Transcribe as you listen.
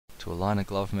To align a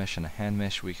glove mesh and a hand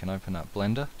mesh, we can open up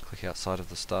Blender, click outside of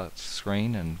the start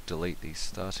screen and delete the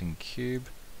starting cube,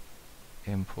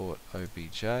 import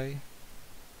OBJ,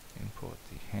 import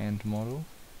the hand model,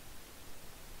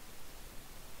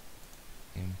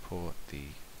 import the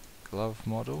glove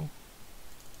model,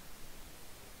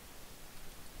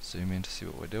 zoom in to see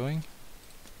what we're doing,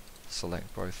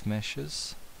 select both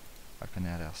meshes, open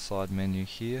out our side menu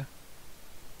here,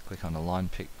 click on Align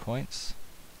Pick Points,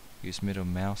 use middle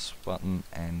mouse button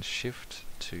and shift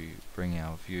to bring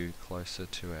our view closer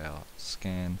to our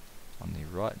scan on the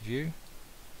right view,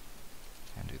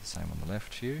 and do the same on the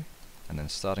left view, and then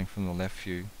starting from the left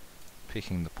view,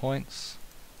 picking the points,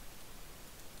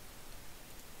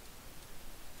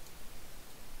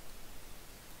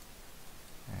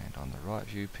 and on the right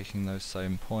view picking those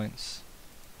same points,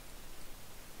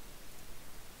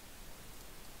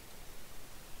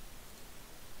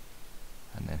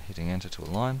 and then hitting enter to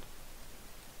align.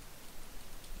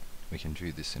 We can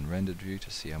view this in rendered view to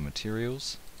see our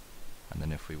materials, and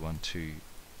then if we want to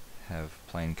have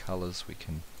plain colors we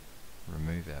can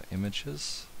remove our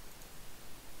images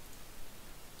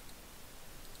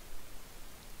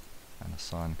and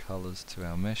assign colors to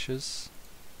our meshes.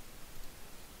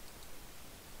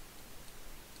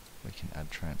 We can add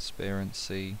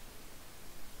transparency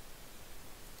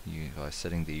by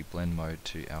setting the blend mode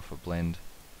to alpha blend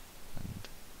and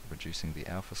reducing the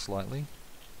alpha slightly.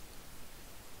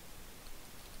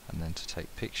 And then to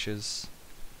take pictures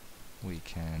we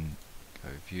can go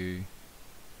view,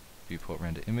 viewport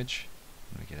render image,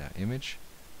 and we get our image.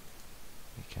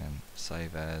 We can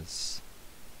save as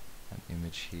an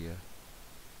image here.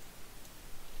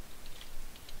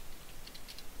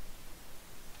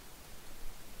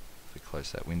 If we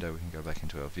close that window we can go back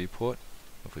into our viewport.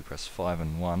 If we press 5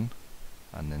 and 1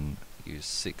 and then use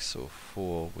 6 or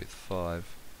 4 with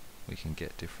 5, we can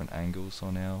get different angles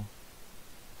on our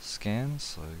scans.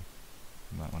 So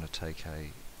you might want to take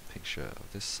a picture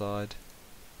of this side,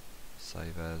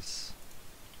 save as,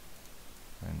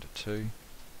 render to,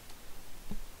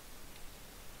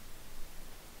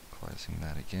 closing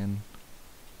that again,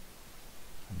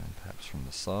 and then perhaps from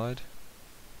the side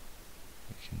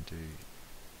we can do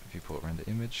viewport render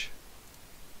image,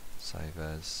 save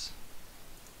as,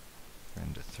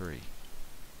 render 3.